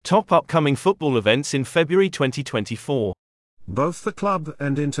Top upcoming football events in February 2024. Both the club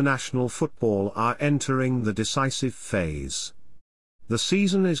and international football are entering the decisive phase. The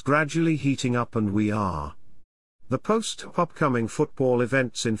season is gradually heating up and we are. The upcoming football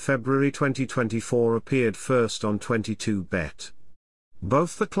events in February 2024 appeared first on 22bet.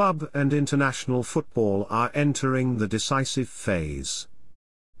 Both the club and international football are entering the decisive phase.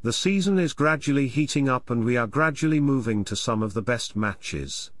 The season is gradually heating up and we are gradually moving to some of the best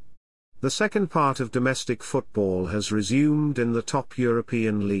matches. The second part of domestic football has resumed in the top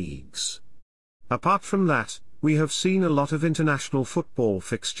European leagues. Apart from that, we have seen a lot of international football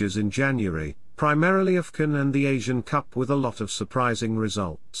fixtures in January, primarily AFCON and the Asian Cup, with a lot of surprising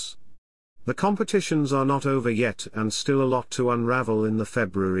results. The competitions are not over yet and still a lot to unravel in the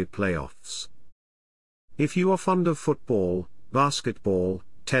February playoffs. If you are fond of football, basketball,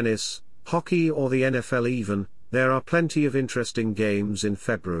 tennis, hockey or the NFL even, there are plenty of interesting games in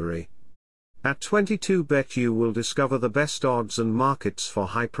February. At 22bet you will discover the best odds and markets for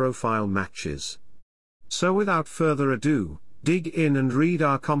high-profile matches. So without further ado, dig in and read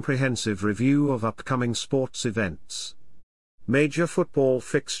our comprehensive review of upcoming sports events. Major football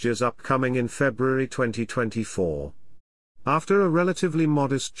fixtures upcoming in February 2024. After a relatively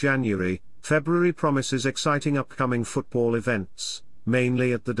modest January, February promises exciting upcoming football events,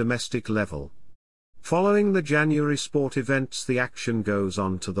 mainly at the domestic level. Following the January sport events, the action goes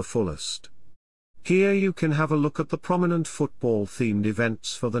on to the fullest. Here you can have a look at the prominent football-themed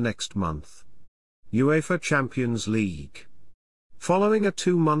events for the next month. UEFA Champions League. Following a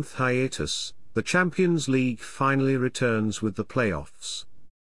 2-month hiatus, the Champions League finally returns with the playoffs.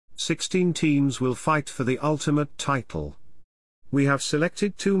 16 teams will fight for the ultimate title. We have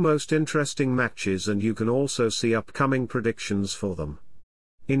selected 2 most interesting matches and you can also see upcoming predictions for them.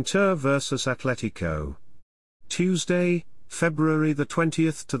 Inter vs Atletico. Tuesday, February the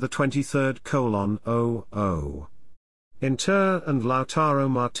 20th to the 23rd: 00. Inter and Lautaro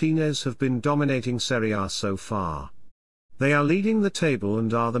Martinez have been dominating Serie A so far. They are leading the table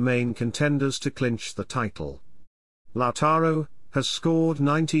and are the main contenders to clinch the title. Lautaro has scored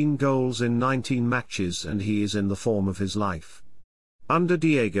 19 goals in 19 matches and he is in the form of his life. Under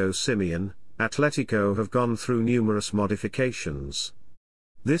Diego Simeone, Atletico have gone through numerous modifications.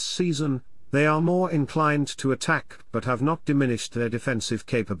 This season, they are more inclined to attack but have not diminished their defensive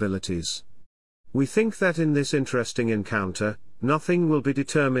capabilities. We think that in this interesting encounter, nothing will be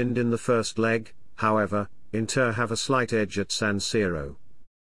determined in the first leg. However, Inter have a slight edge at San Siro.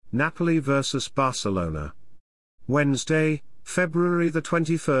 Napoli vs Barcelona. Wednesday, February the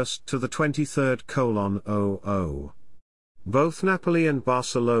 21st to the 23rd: 00. Both Napoli and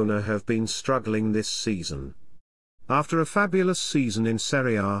Barcelona have been struggling this season. After a fabulous season in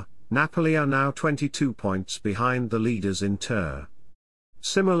Serie A, Napoli are now 22 points behind the leaders Inter.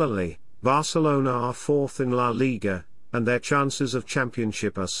 Similarly, Barcelona are 4th in La Liga, and their chances of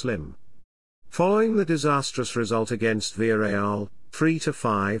championship are slim. Following the disastrous result against Villareal,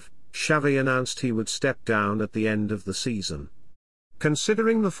 3-5, Xavi announced he would step down at the end of the season.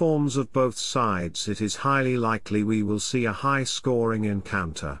 Considering the forms of both sides, it is highly likely we will see a high-scoring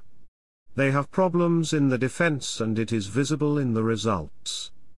encounter. They have problems in the defense and it is visible in the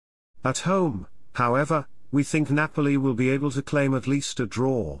results. At home, however, we think Napoli will be able to claim at least a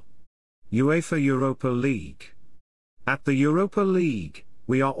draw. UEFA Europa League. At the Europa League,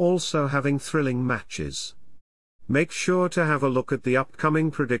 we are also having thrilling matches. Make sure to have a look at the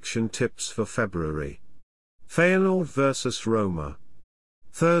upcoming prediction tips for February. Feyenoord vs Roma.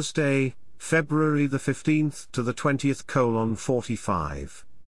 Thursday, February the 15th to the 20th: 45.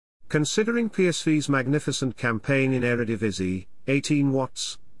 Considering PSV's magnificent campaign in Eredivisie, 18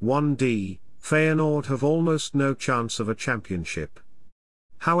 watts, 1D, Feyenoord have almost no chance of a championship.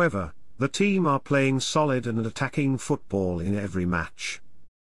 However, the team are playing solid and attacking football in every match.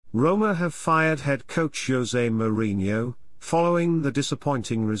 Roma have fired head coach Jose Mourinho, following the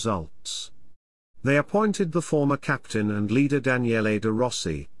disappointing results. They appointed the former captain and leader Daniele De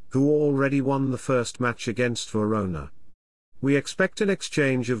Rossi, who already won the first match against Verona. We expect an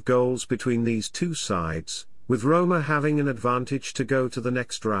exchange of goals between these two sides, with Roma having an advantage to go to the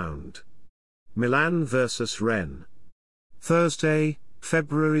next round. Milan vs Rennes. Thursday,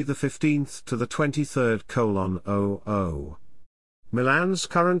 February the 15th to the 23rd: 00. Milan's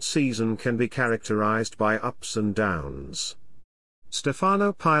current season can be characterized by ups and downs.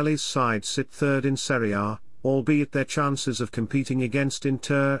 Stefano Pioli's side sit 3rd in Serie A, albeit their chances of competing against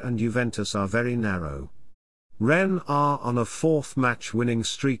Inter and Juventus are very narrow. Rennes are on a 4th match-winning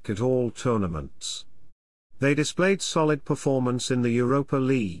streak at all tournaments. They displayed solid performance in the Europa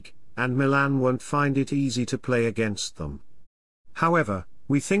League, and Milan won't find it easy to play against them. However,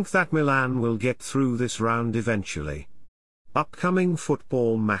 We think that Milan will get through this round eventually. Upcoming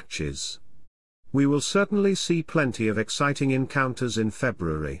football matches. We will certainly see plenty of exciting encounters in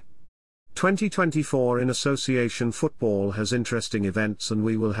February. 2024 in association football has interesting events, and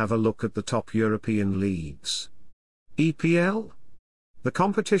we will have a look at the top European leagues. EPL? The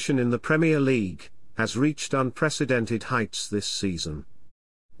competition in the Premier League has reached unprecedented heights this season.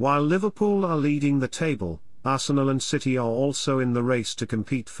 While Liverpool are leading the table, Arsenal and City are also in the race to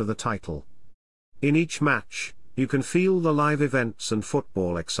compete for the title. In each match, you can feel the live events and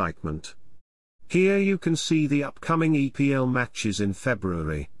football excitement. Here you can see the upcoming EPL matches in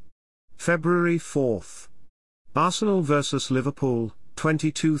February. February 4th. Arsenal vs Liverpool,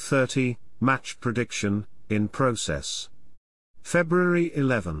 22:30, match prediction, in process. February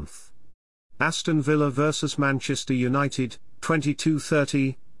 11th. Aston Villa vs Manchester United,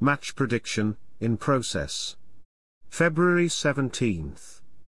 22:30, match prediction, in process. February 17th.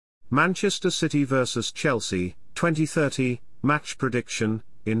 Manchester City vs Chelsea, 20:30, match prediction,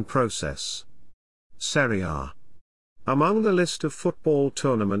 in process. Serie A. Among the list of football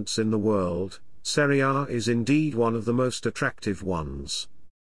tournaments in the world, Serie A is indeed one of the most attractive ones.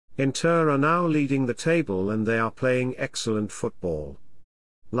 Inter are now leading the table and they are playing excellent football.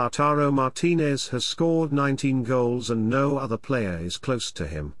 Lautaro Martinez has scored 19 goals and no other player is close to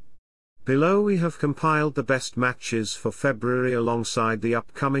him. Below we have compiled the best matches for February alongside the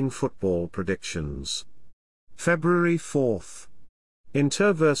upcoming football predictions. February 4th.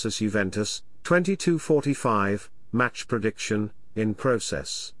 Inter vs Juventus, 22:45, match prediction, in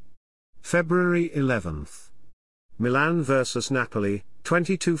process. February 11th. Milan vs Napoli,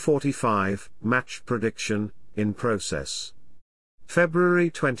 22:45, match prediction, in process. February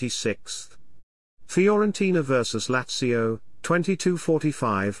 26th. Fiorentina vs Lazio,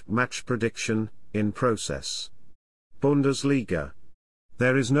 22:45, match prediction, in process. Bundesliga.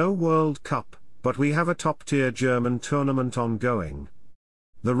 There is no World Cup, but we have a top-tier German tournament ongoing.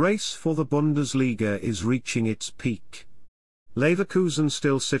 The race for the Bundesliga is reaching its peak. Leverkusen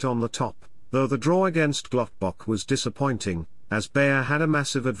still sit on the top, though the draw against Gladbach was disappointing, as Bayer had a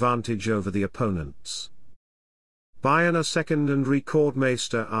massive advantage over the opponents. Bayern are second and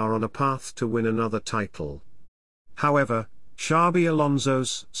Rekordmeister are on a path to win another title. However, Xabi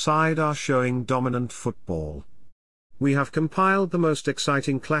Alonso's side are showing dominant football. We have compiled the most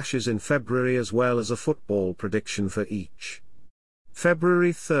exciting clashes in February as well as a football prediction for each.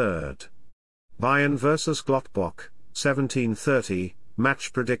 February 3rd. Bayern vs Gladbach, 17:30,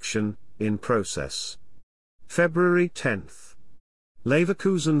 match prediction, in process. February 10th.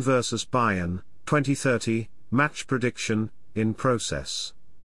 Leverkusen vs Bayern, 20:30, match prediction, in process.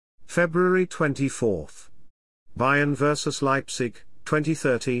 February 24th. Bayern vs Leipzig,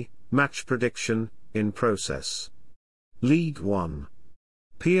 20:30, match prediction, in process. League 1.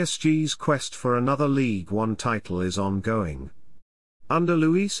 PSG's quest for another League 1 title is ongoing. Under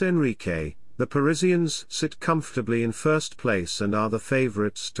Luis Enrique, the Parisians sit comfortably in first place and are the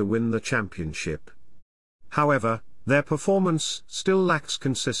favourites to win the championship. However, their performance still lacks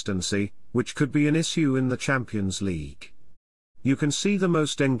consistency, which could be an issue in the Champions League. You can see the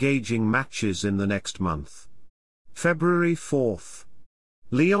most engaging matches in the next month. February 4th.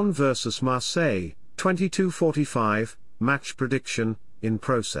 Lyon vs Marseille, 22:45, match prediction, in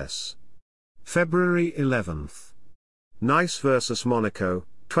process. February 11th. Nice vs Monaco,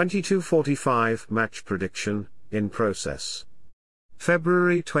 22:45, match prediction, in process.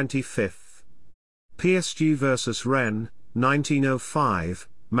 February 25th. PSG vs Rennes, 19:05,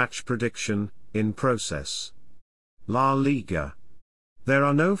 match prediction, in process. La Liga. There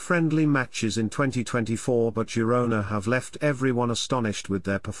are no friendly matches in 2024, but Girona have left everyone astonished with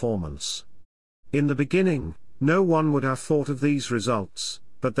their performance. In the beginning, no one would have thought of these results,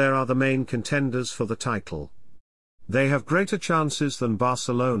 but there are the main contenders for the title. They have greater chances than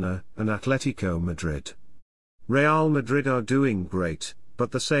Barcelona and Atletico Madrid. Real Madrid are doing great,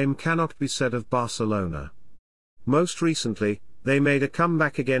 but the same cannot be said of Barcelona. Most recently, they made a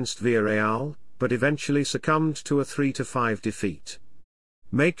comeback against Villareal, but eventually succumbed to a 3-5 defeat.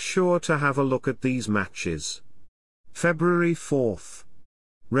 Make sure to have a look at these matches. February 4th.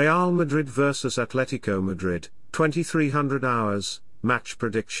 Real Madrid vs Atletico Madrid, 2300 hours, match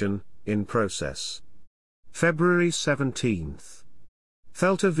prediction, in process. February 17th.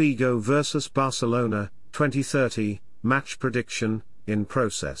 Celta Vigo vs Barcelona, 20:30, match prediction, in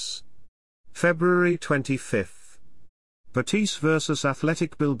process. February 25th. Betis vs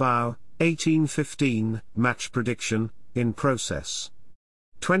Athletic Bilbao, 18:15, match prediction, in process.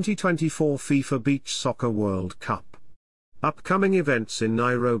 2024 FIFA Beach Soccer World Cup. Upcoming events in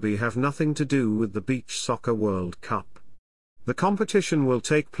Nairobi have nothing to do with the Beach Soccer World Cup. The competition will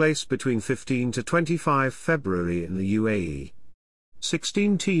take place between 15 to 25 February in the UAE.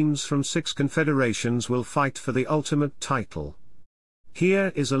 16 teams from 6 confederations will fight for the ultimate title.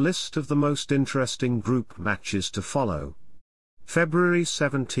 Here is a list of the most interesting group matches to follow. February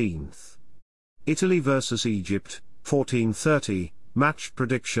 17th. Italy vs Egypt, 14:30, match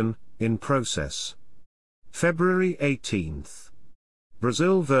prediction, in process. February 18th.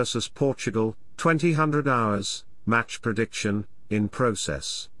 Brazil vs Portugal, 2000 hours, match prediction, in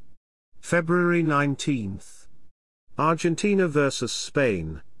process. February 19th. Argentina vs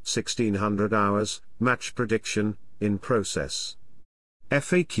Spain, 1600 hours, match prediction, in process.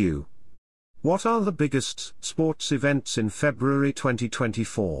 FAQ. What are the biggest sports events in February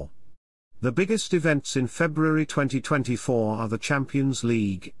 2024? The biggest events in February 2024 are the Champions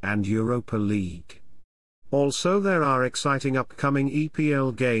League and Europa League. Also there are exciting upcoming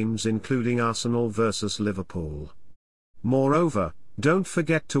EPL games including Arsenal vs Liverpool. Moreover, don't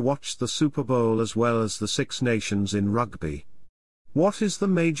forget to watch the Super Bowl as well as the Six Nations in rugby. What is the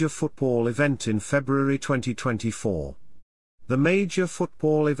major football event in February 2024? The major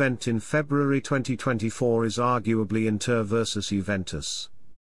football event in February 2024 is arguably Inter vs Juventus.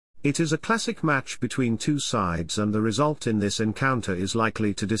 It is a classic match between two sides and the result in this encounter is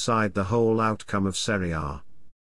likely to decide the whole outcome of Serie A.